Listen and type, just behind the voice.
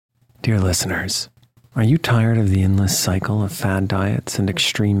Dear listeners, are you tired of the endless cycle of fad diets and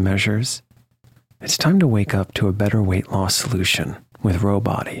extreme measures? It's time to wake up to a better weight loss solution with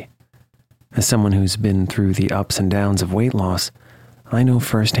Rowbody. As someone who's been through the ups and downs of weight loss, I know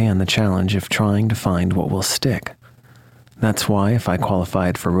firsthand the challenge of trying to find what will stick. That's why if I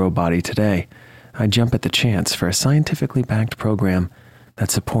qualified for Rowbody today, I'd jump at the chance for a scientifically backed program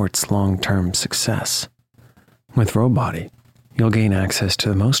that supports long-term success. With Rowbody, you'll gain access to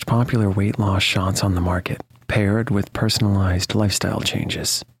the most popular weight loss shots on the market, paired with personalized lifestyle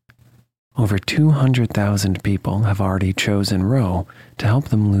changes. Over 200,000 people have already chosen Row to help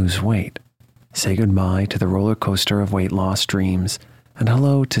them lose weight, say goodbye to the roller coaster of weight loss dreams, and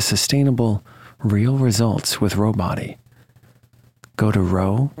hello to sustainable, real results with Rowbody. Go to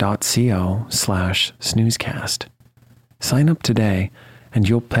row.co/snoozecast. Sign up today and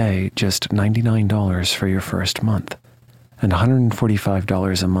you'll pay just $99 for your first month and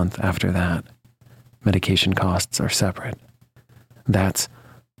 $145 a month after that. Medication costs are separate. That's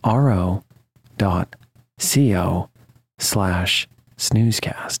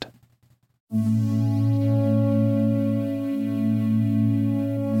ro.co/snoozecast.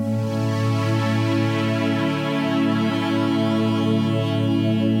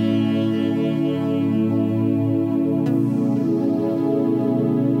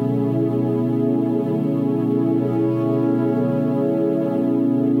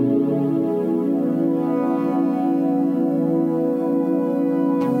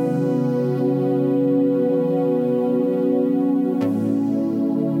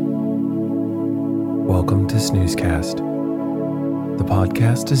 Welcome to Snoozecast, the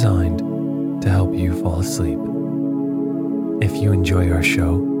podcast designed to help you fall asleep. If you enjoy our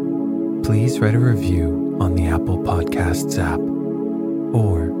show, please write a review on the Apple Podcasts app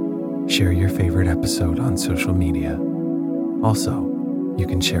or share your favorite episode on social media. Also, you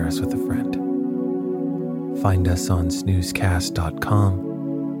can share us with a friend. Find us on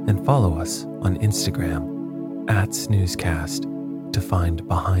snoozecast.com and follow us on Instagram @snoozecast to find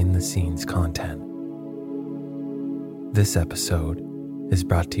behind-the-scenes content. This episode is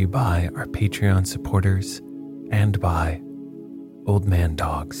brought to you by our Patreon supporters and by Old Man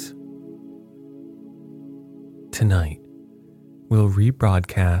Dogs. Tonight, we'll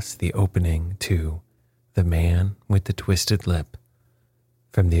rebroadcast the opening to The Man with the Twisted Lip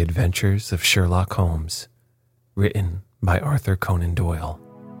from The Adventures of Sherlock Holmes, written by Arthur Conan Doyle.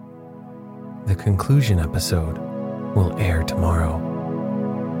 The conclusion episode will air tomorrow.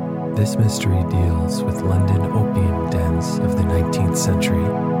 This mystery deals with London opium dens of the 19th century,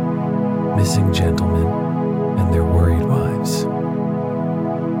 missing gentlemen, and their worried wives.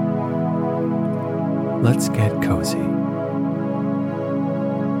 Let's get cozy.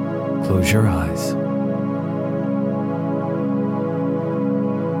 Close your eyes.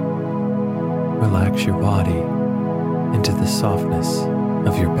 Relax your body into the softness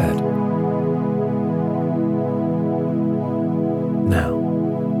of your bed. Now,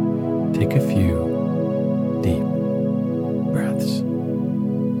 take a few deep breaths.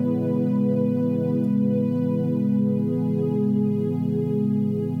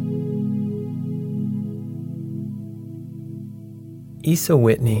 Asa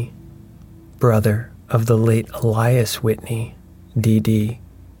Whitney, brother of the late Elias Whitney, D.D.,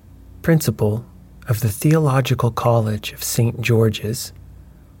 principal of the Theological College of St. George's,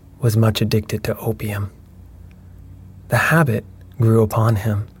 was much addicted to opium. The habit grew upon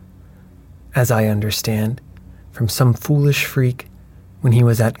him, as I understand, from some foolish freak when he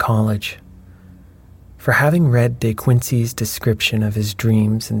was at college. For having read De Quincey's description of his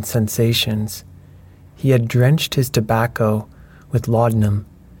dreams and sensations, he had drenched his tobacco with laudanum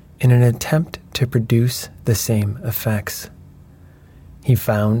in an attempt to produce the same effects. He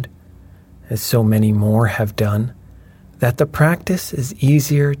found, as so many more have done, that the practice is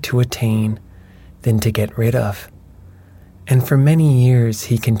easier to attain than to get rid of. And for many years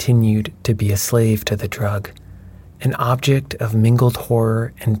he continued to be a slave to the drug, an object of mingled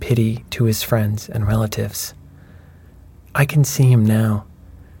horror and pity to his friends and relatives. I can see him now,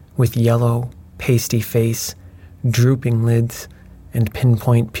 with yellow, pasty face, drooping lids, and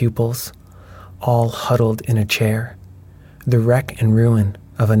pinpoint pupils, all huddled in a chair, the wreck and ruin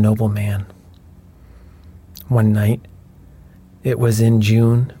of a noble man. One night, it was in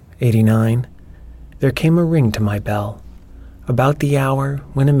June '89, there came a ring to my bell, about the hour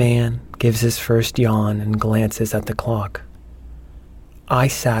when a man gives his first yawn and glances at the clock. I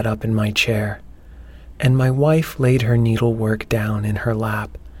sat up in my chair, and my wife laid her needlework down in her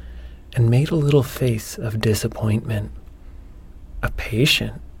lap and made a little face of disappointment. "A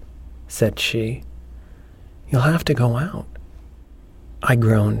patient," said she. "You'll have to go out." I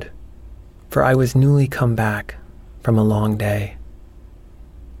groaned. for I was newly come back from a long day.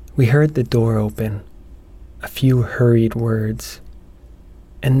 We heard the door open, a few hurried words,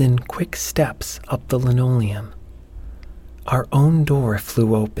 and then quick steps up the linoleum. Our own door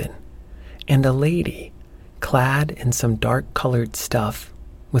flew open, and a lady, clad in some dark-colored stuff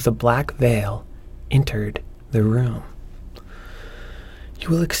with a black veil, entered the room. "You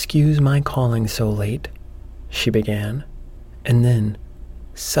will excuse my calling so late," she began, and then,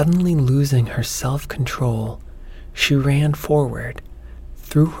 suddenly losing her self-control, she ran forward,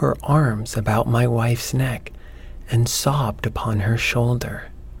 threw her arms about my wife's neck, and sobbed upon her shoulder.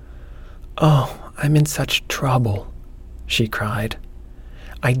 "Oh, I'm in such trouble," she cried.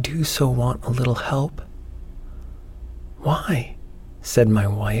 "I do so want a little help." "Why?" said my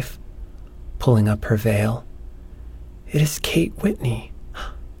wife, pulling up her veil. "It is Kate Whitney.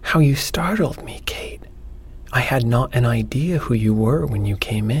 How you startled me, Kate. I had not an idea who you were when you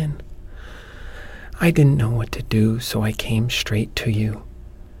came in. I didn't know what to do, so I came straight to you.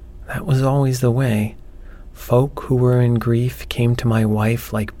 That was always the way. Folk who were in grief came to my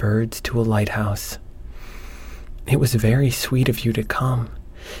wife like birds to a lighthouse. It was very sweet of you to come.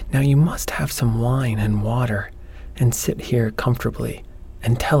 Now you must have some wine and water and sit here comfortably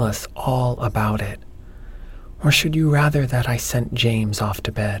and tell us all about it. Or should you rather that I sent James off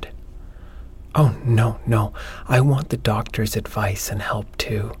to bed?" "Oh, no. I want the doctor's advice and help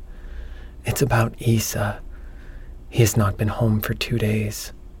too. It's about Isa. He has not been home for 2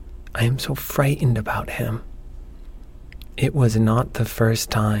 days. I am so frightened about him." It was not the first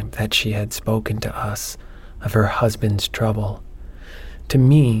time that she had spoken to us of her husband's trouble. To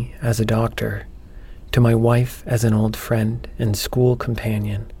me as a doctor, to my wife as an old friend and school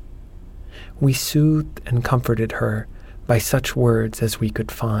companion. We soothed and comforted her by such words as we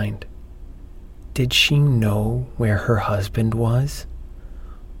could find. Did she know where her husband was?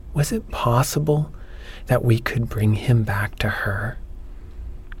 Was it possible that we could bring him back to her?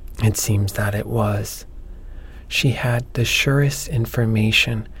 It seems that it was. She had the surest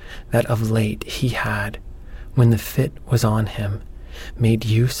information that of late he had, when the fit was on him, made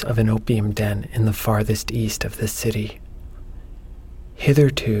use of an opium den in the farthest east of the city.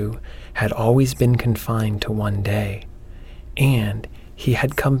 Hitherto had always been confined to one day, and he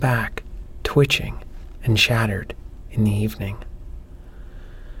had come back twitching and shattered in the evening.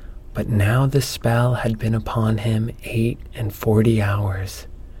 But now the spell had been upon him 48 hours,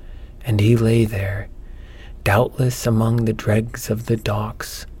 and he lay there, doubtless among the dregs of the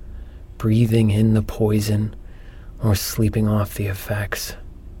docks, breathing in the poison or sleeping off the effects.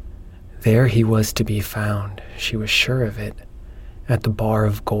 There he was to be found, she was sure of it, at the Bar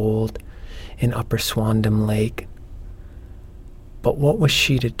of Gold in Upper Swandam Lake. But what was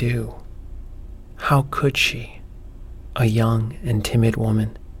she to do? How could she, a young and timid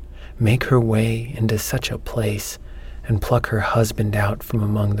woman, make her way into such a place and pluck her husband out from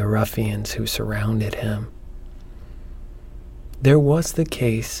among the ruffians who surrounded him? There was the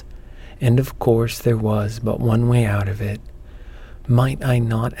case, and of course there was but one way out of it. Might I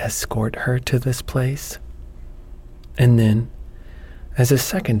not escort her to this place? And then, as a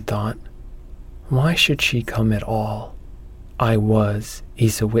second thought, why should she come at all? I was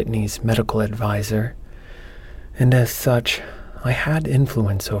Isa Whitney's medical advisor, and as such, I had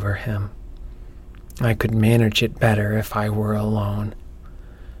influence over him. I could manage it better if I were alone.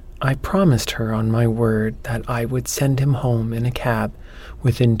 I promised her on my word that I would send him home in a cab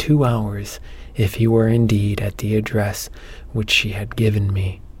within 2 hours if he were indeed at the address which she had given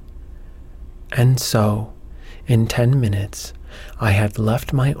me. And so, in 10 minutes, I had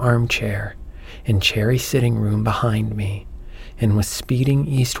left my armchair and cherry sitting room behind me and was speeding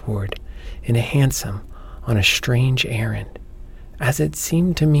eastward in a hansom on a strange errand, as it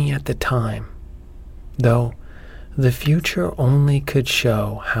seemed to me at the time, though the future only could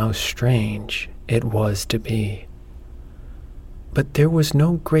show how strange it was to be. But there was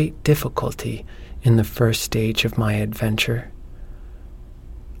no great difficulty in the first stage of my adventure.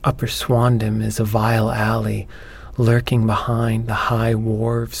 Upper Swandam is a vile alley lurking behind the high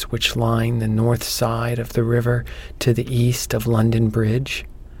wharves which line the north side of the river to the east of London Bridge.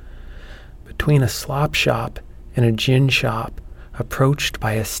 Between a slop shop and a gin shop, approached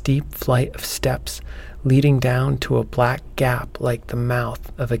by a steep flight of steps leading down to a black gap like the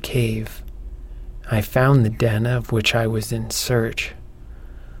mouth of a cave, I found the den of which I was in search.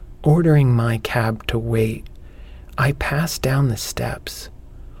 Ordering my cab to wait, I passed down the steps,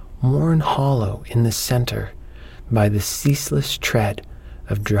 worn hollow in the center by the ceaseless tread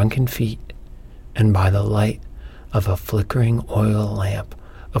of drunken feet and by the light of a flickering oil lamp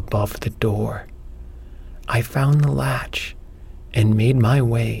above the door. I found the latch and made my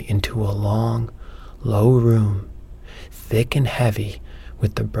way into a long, low room, thick and heavy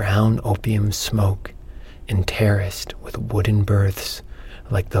with the brown opium smoke and terraced with wooden berths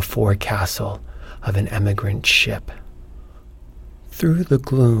like the forecastle of an emigrant ship. Through the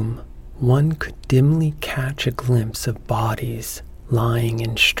gloom, one could dimly catch a glimpse of bodies lying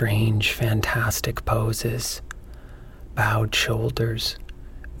in strange, fantastic poses, bowed shoulders,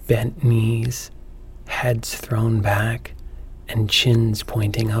 bent knees, heads thrown back, and chins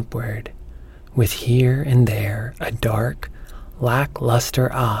pointing upward, with here and there a dark,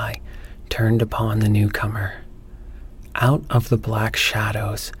 lackluster eye turned upon the newcomer. Out of the black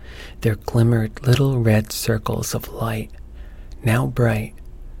shadows there glimmered little red circles of light, now bright,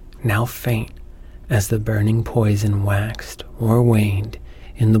 now faint, as the burning poison waxed or waned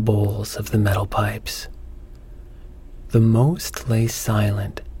in the bowls of the metal pipes. The most lay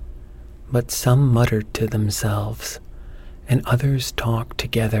silent, but some muttered to themselves, and others talked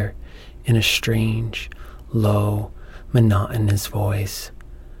together in a strange, low, monotonous voice,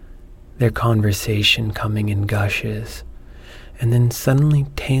 their conversation coming in gushes, and then suddenly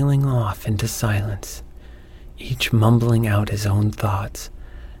tailing off into silence, each mumbling out his own thoughts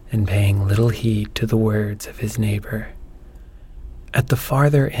and paying little heed to the words of his neighbor. At the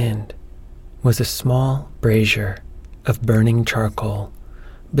farther end was a small brazier of burning charcoal,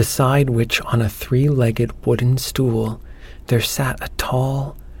 beside which on a three-legged wooden stool there sat a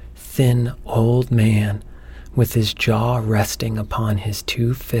tall, thin old man with his jaw resting upon his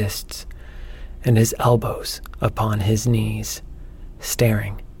two fists and his elbows upon his knees,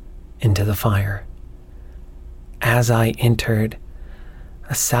 staring into the fire. As I entered,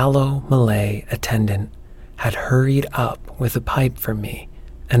 a sallow Malay attendant had hurried up with a pipe for me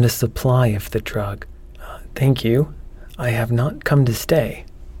and a supply of the drug. "Thank you. I have not come to stay,"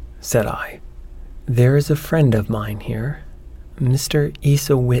 said I. "There is a friend of mine here, Mr.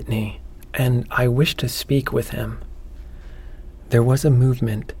 Asa Whitney, and I wish to speak with him." There was a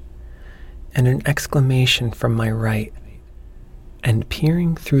movement and an exclamation from my right, and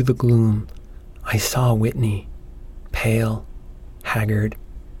peering through the gloom, I saw Whitney, pale, haggard,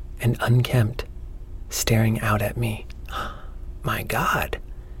 and unkempt, staring out at me. "My God,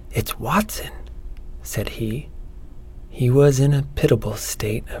 it's Watson," said he. He was in a pitiable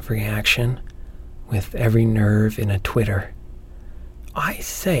state of reaction, with every nerve in a twitter. "I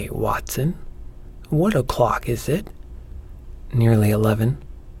say, Watson, what o'clock is it?" "Nearly 11.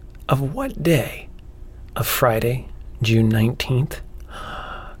 "Of what day?" "Of Friday, June 19th.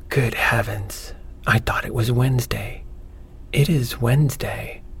 "Good heavens, I thought it was Wednesday." "It is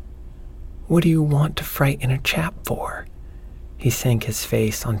Wednesday." "What do you want to frighten a chap for?" He sank his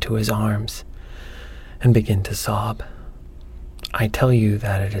face onto his arms and began to sob. "I tell you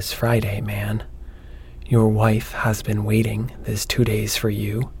that it is Friday, man. Your wife has been waiting these 2 days for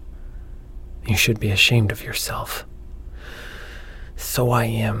you. You should be ashamed of yourself." "So I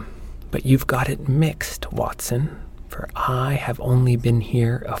am, but you've got it mixed, Watson, for I have only been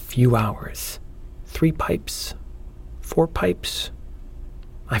here a few hours. 3 pipes, 4 pipes,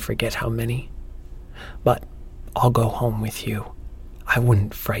 I forget how many. But I'll go home with you. I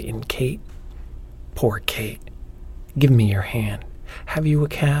wouldn't frighten Kate. Poor Kate. Give me your hand. Have you a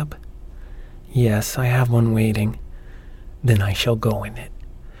cab?" "Yes, I have one waiting." "Then I shall go in it.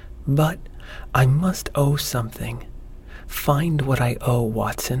 But I must owe something. Find what I owe,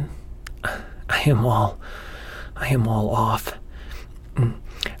 Watson. I am all off.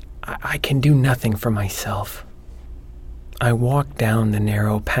 I can do nothing for myself." I walked down the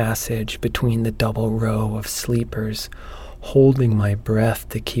narrow passage between the double row of sleepers, holding my breath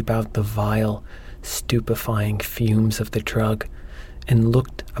to keep out the vile, stupefying fumes of the drug, and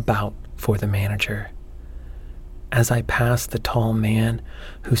looked about for the manager. As I passed the tall man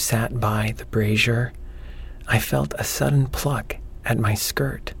who sat by the brazier, I felt a sudden pluck at my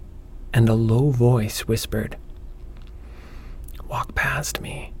skirt, and a low voice whispered, "Walk past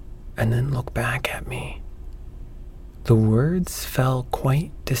me, and then look back at me." The words fell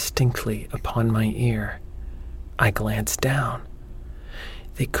quite distinctly upon my ear. I glanced down.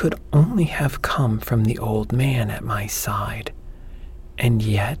 They could only have come from the old man at my side, and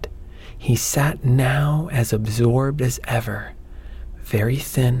yet he sat now as absorbed as ever, very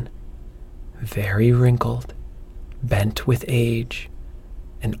thin, very wrinkled, bent with age,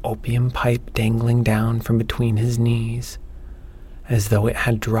 an opium pipe dangling down from between his knees, as though it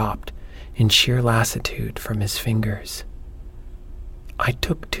had dropped in sheer lassitude from his fingers. I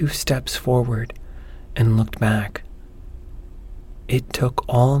took 2 steps forward and looked back. It took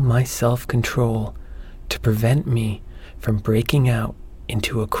all my self-control to prevent me from breaking out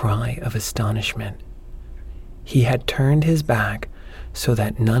into a cry of astonishment. He had turned his back so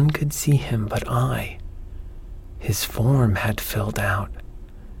that none could see him but I. His form had filled out.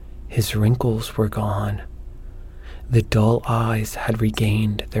 His wrinkles were gone. The dull eyes had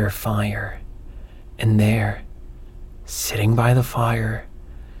regained their fire. And there, sitting by the fire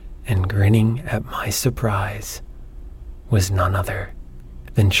and grinning at my surprise, was none other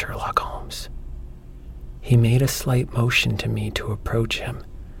than Sherlock Holmes. He made a slight motion to me to approach him,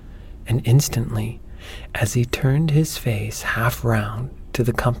 and instantly, as he turned his face half round to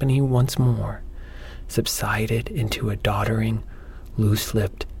the company once more, subsided into a doddering,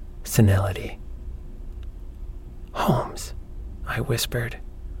 loose-lipped senility. "Holmes," I whispered,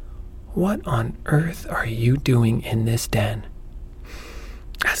 "what on earth are you doing in this den?"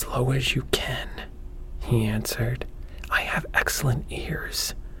 "As low as you can," he answered. "I have excellent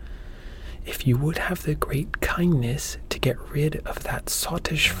ears. If you would have the great kindness to get rid of that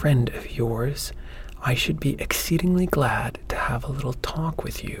sottish friend of yours, I should be exceedingly glad to have a little talk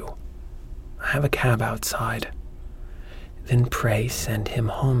with you. I have a cab outside. Then pray send him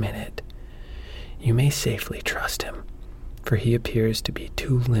home in it. You may safely trust him, for he appears to be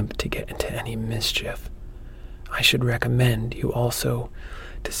too limp to get into any mischief. I should recommend you also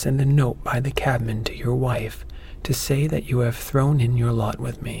to send a note by the cabman to your wife to say that you have thrown in your lot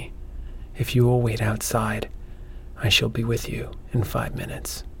with me. If you will wait outside, I shall be with you in 5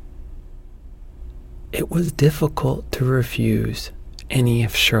 minutes." It was difficult to refuse any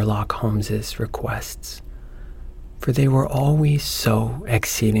of Sherlock Holmes's requests, for they were always so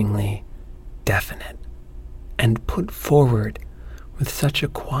exceedingly definite and put forward with such a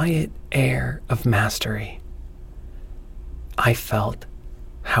quiet air of mastery. I felt,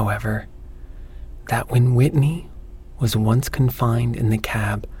 however, that when Whitney was once confined in the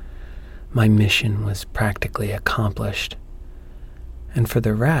cab, my mission was practically accomplished, and for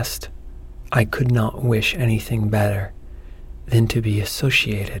the rest, I could not wish anything better than to be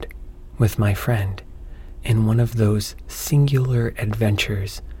associated with my friend in one of those singular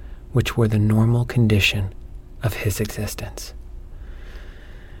adventures which were the normal condition of his existence.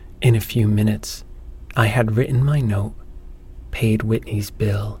 In a few minutes, I had written my note, paid Whitney's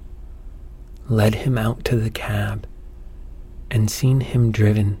bill, led him out to the cab, and seen him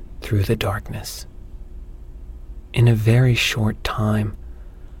driven through the darkness. In a very short time,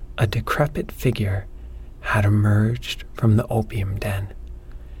 a decrepit figure had emerged from the opium den,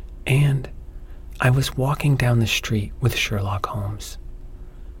 and I was walking down the street with Sherlock Holmes.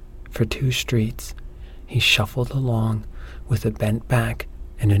 For 2 streets, he shuffled along with a bent back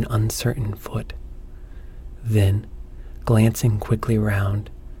and an uncertain foot. Then, glancing quickly round,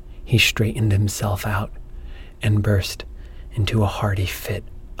 he straightened himself out and burst into a hearty fit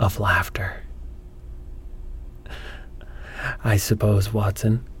of laughter. "I suppose,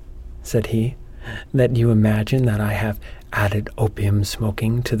 Watson," said he, "that you imagine that I have added opium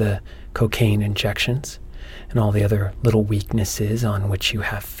smoking to the cocaine injections and all the other little weaknesses on which you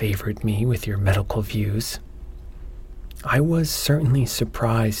have favored me with your medical views. I was certainly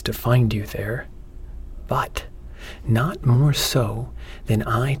surprised to find you there, but not more so than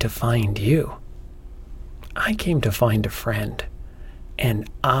I to find you. I came to find a friend, and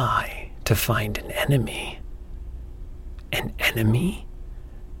I to find an enemy." "An enemy?"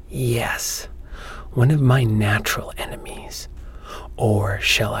 "Yes, one of my natural enemies, or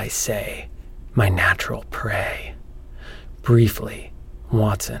shall I say, my natural prey. Briefly,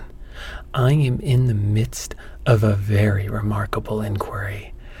 Watson, I am in the midst of a very remarkable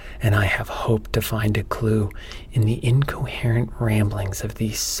inquiry, and I have hoped to find a clue in the incoherent ramblings of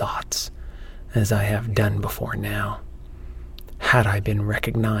these sots, as I have done before now. Had I been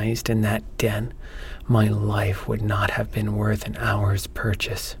recognized in that den, my life would not have been worth an hour's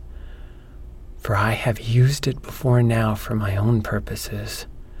purchase, for I have used it before now for my own purposes,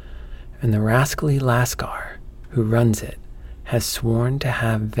 and the rascally Lascar who runs it has sworn to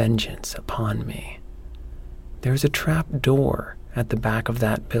have vengeance upon me. There's a trap door at the back of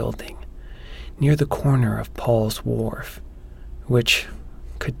that building, near the corner of Paul's Wharf, which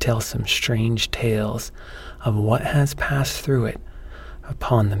could tell some strange tales of what has passed through it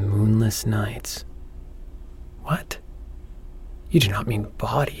upon the moonless nights." "What? You do not mean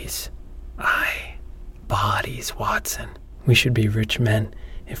bodies?" "Aye, bodies, Watson. We should be rich men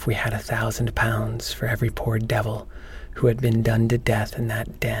if we had £1,000 for every poor devil who had been done to death in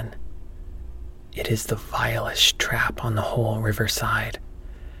that den. It is the vilest trap on the whole riverside,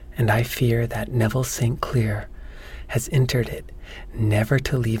 and I fear that Neville St. Clear has entered it never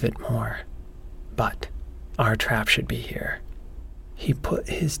to leave it more. But our trap should be here." He put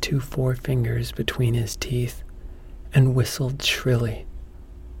his 2 forefingers between his teeth and whistled shrilly,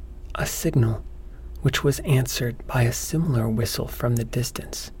 a signal which was answered by a similar whistle from the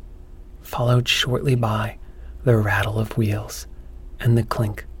distance, followed shortly by the rattle of wheels and the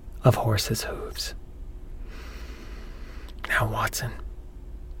clink of horses' hooves. "Now, Watson,"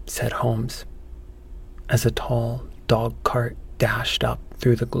 said Holmes, as a tall dog cart dashed up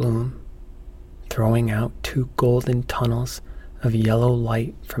through the gloom, throwing out 2 golden tunnels of yellow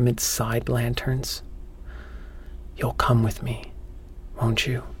light from its side lanterns. "You'll come with me, won't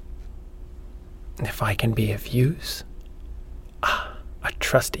you? If I can be of use." A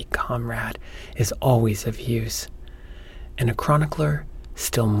trusty comrade is always of use, and a chronicler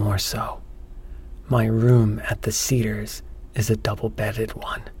still more so. My room at the Cedars is a double-bedded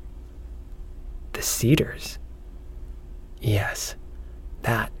one. The Cedars? Yes,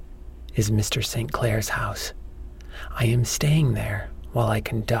 that is Mr. St. Clair's house. I am staying there while I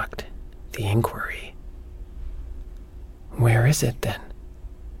conduct the inquiry. Where is it, then?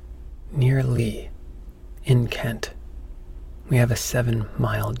 Near Lee, in Kent. We have a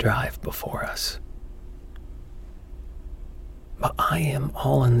 7-mile drive before us. But I am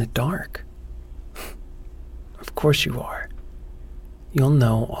all in the dark. Of course you are. You'll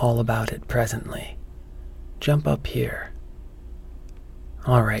know all about it presently. Jump up here.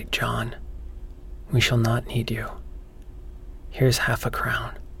 All right, John. We shall not need you. Here's half a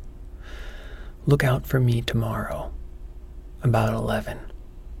crown. Look out for me tomorrow, about 11.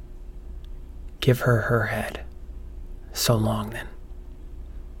 Give her her head. So long, then.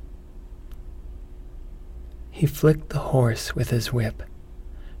 He flicked the horse with his whip,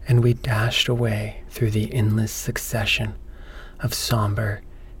 and we dashed away through the endless succession of somber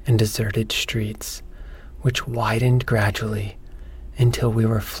and deserted streets, which widened gradually until we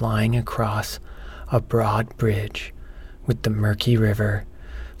were flying across a broad bridge with the murky river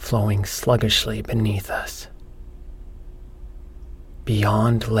flowing sluggishly beneath us.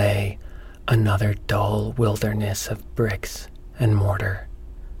 Beyond lay another dull wilderness of bricks and mortar,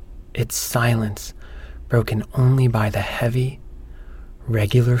 its silence broken only by the heavy,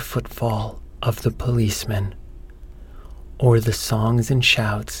 regular footfall of the policeman, or the songs and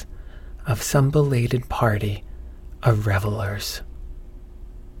shouts of some belated party of revelers.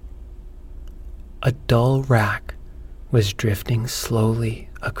 A dull rack was drifting slowly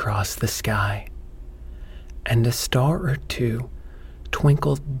across the sky, and a star or two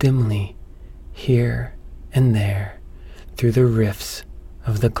twinkled dimly here and there through the rifts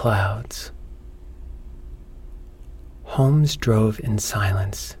of the clouds. Holmes drove in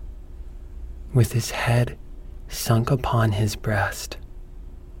silence, with his head sunk upon his breast,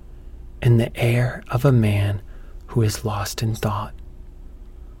 in the air of a man who is lost in thought,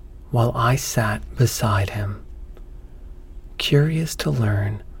 while I sat beside him, curious to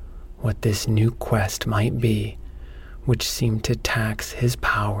learn what this new quest might be which seemed to tax his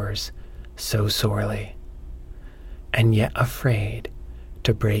powers so sorely, and yet afraid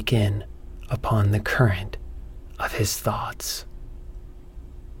to break in upon the current of his thoughts.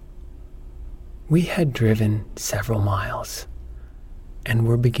 We had driven several miles, and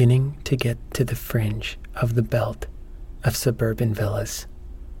were beginning to get to the fringe of the belt of suburban villas,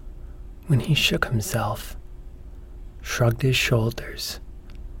 when he shook himself, shrugged his shoulders,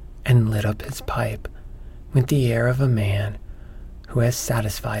 and lit up his pipe with the air of a man who has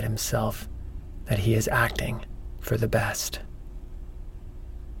satisfied himself that he is acting for the best.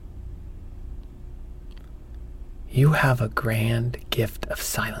 "You have a grand gift of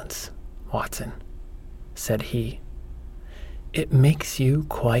silence, Watson," said he. "It makes you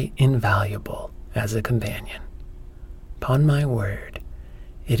quite invaluable as a companion. 'Pon my word,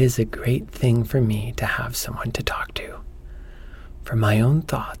 it is a great thing for me to have someone to talk to, for my own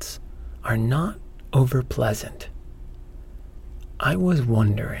thoughts are not over pleasant. I was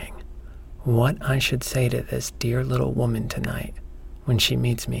wondering what I should say to this dear little woman tonight when she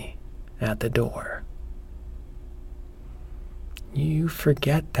meets me at the door." "You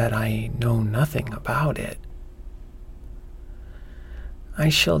forget that I know nothing about it." "I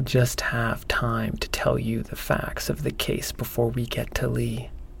shall just have time to tell you the facts of the case before we get to Lee.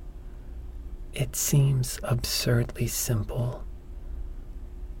 It seems absurdly simple,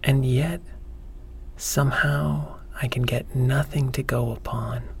 and yet somehow I can get nothing to go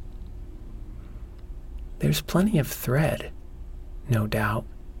upon. There's plenty of thread, no doubt,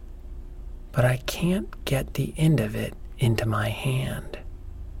 but I can't get the end of it into my hand.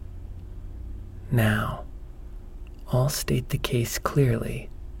 Now, I'll state the case clearly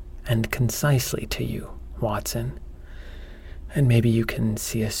and concisely to you, Watson, and maybe you can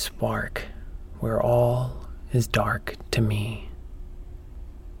see a spark where all is dark to me.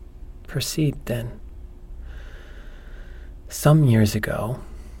 Proceed, then. Some years ago,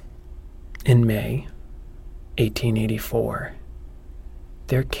 in May 1884,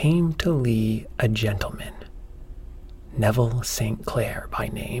 there came to Lee a gentleman, Neville St. Clair by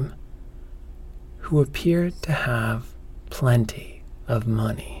name, who appeared to have plenty of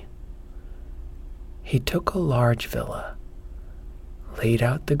money. He took a large villa, laid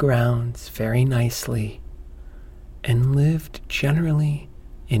out the grounds very nicely, and lived generally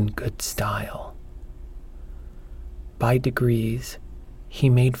in good style. By degrees, he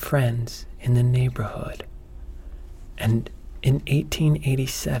made friends in the neighborhood, and in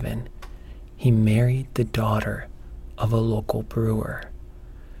 1887, he married the daughter of a local brewer,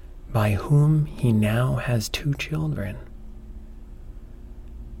 by whom he now has 2 children.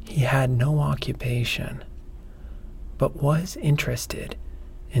 He had no occupation, but was interested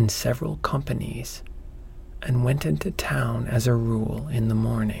in several companies and went into town as a rule in the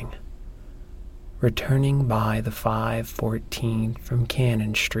morning, returning by the 5:14 from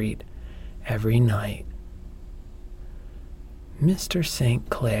Cannon Street every night. Mr. St.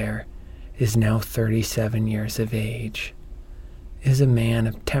 Clair is now 37 years of age, is a man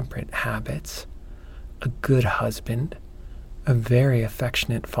of temperate habits, a good husband, a very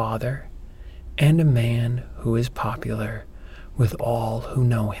affectionate father, and a man who is popular with all who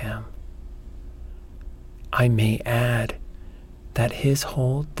know him. I may add that his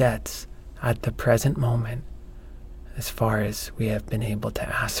whole debts at the present moment, as far as we have been able to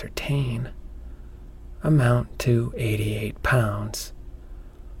ascertain, amount to £88,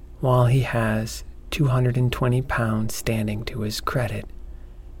 while he has £220 standing to his credit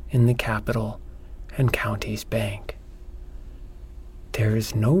in the Capital and Counties Bank. There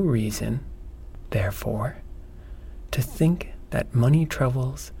is no reason, therefore, to think that money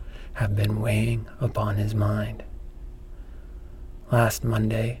troubles have been weighing upon his mind. Last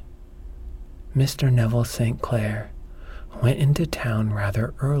Monday, Mr. Neville St. Clair went into town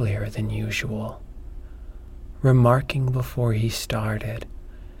rather earlier than usual, remarking before he started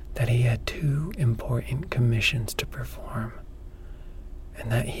that he had 2 important commissions to perform, and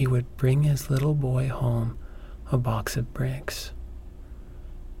that he would bring his little boy home a box of bricks.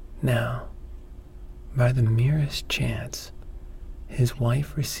 Now, by the merest chance, his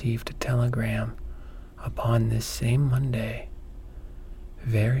wife received a telegram upon this same Monday,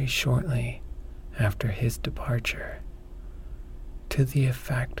 very shortly after his departure, to the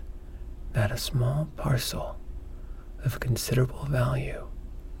effect that a small parcel of considerable value,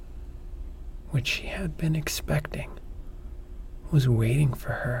 which she had been expecting, was waiting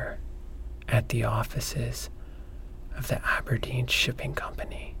for her at the offices of the Aberdeen Shipping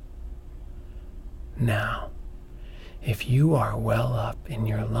Company. Now, if you are well up in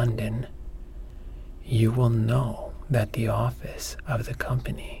your London, you will know that the office of the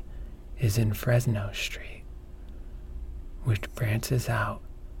company is in Fresno Street, which branches out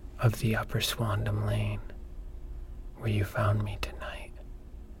of the Upper Swandam Lane, where you found me tonight.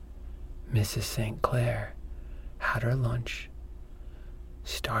 Mrs. St. Clair had her lunch,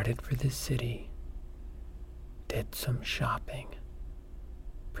 started for the city, did some shopping,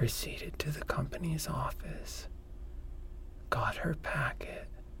 proceeded to the company's office, got her packet,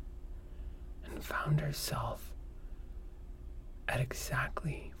 and found herself at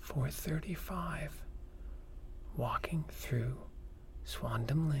exactly 4:35 walking through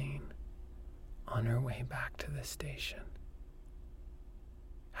Swandam Lane on her way back to the station.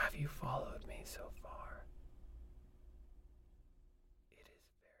 Have you followed me so far?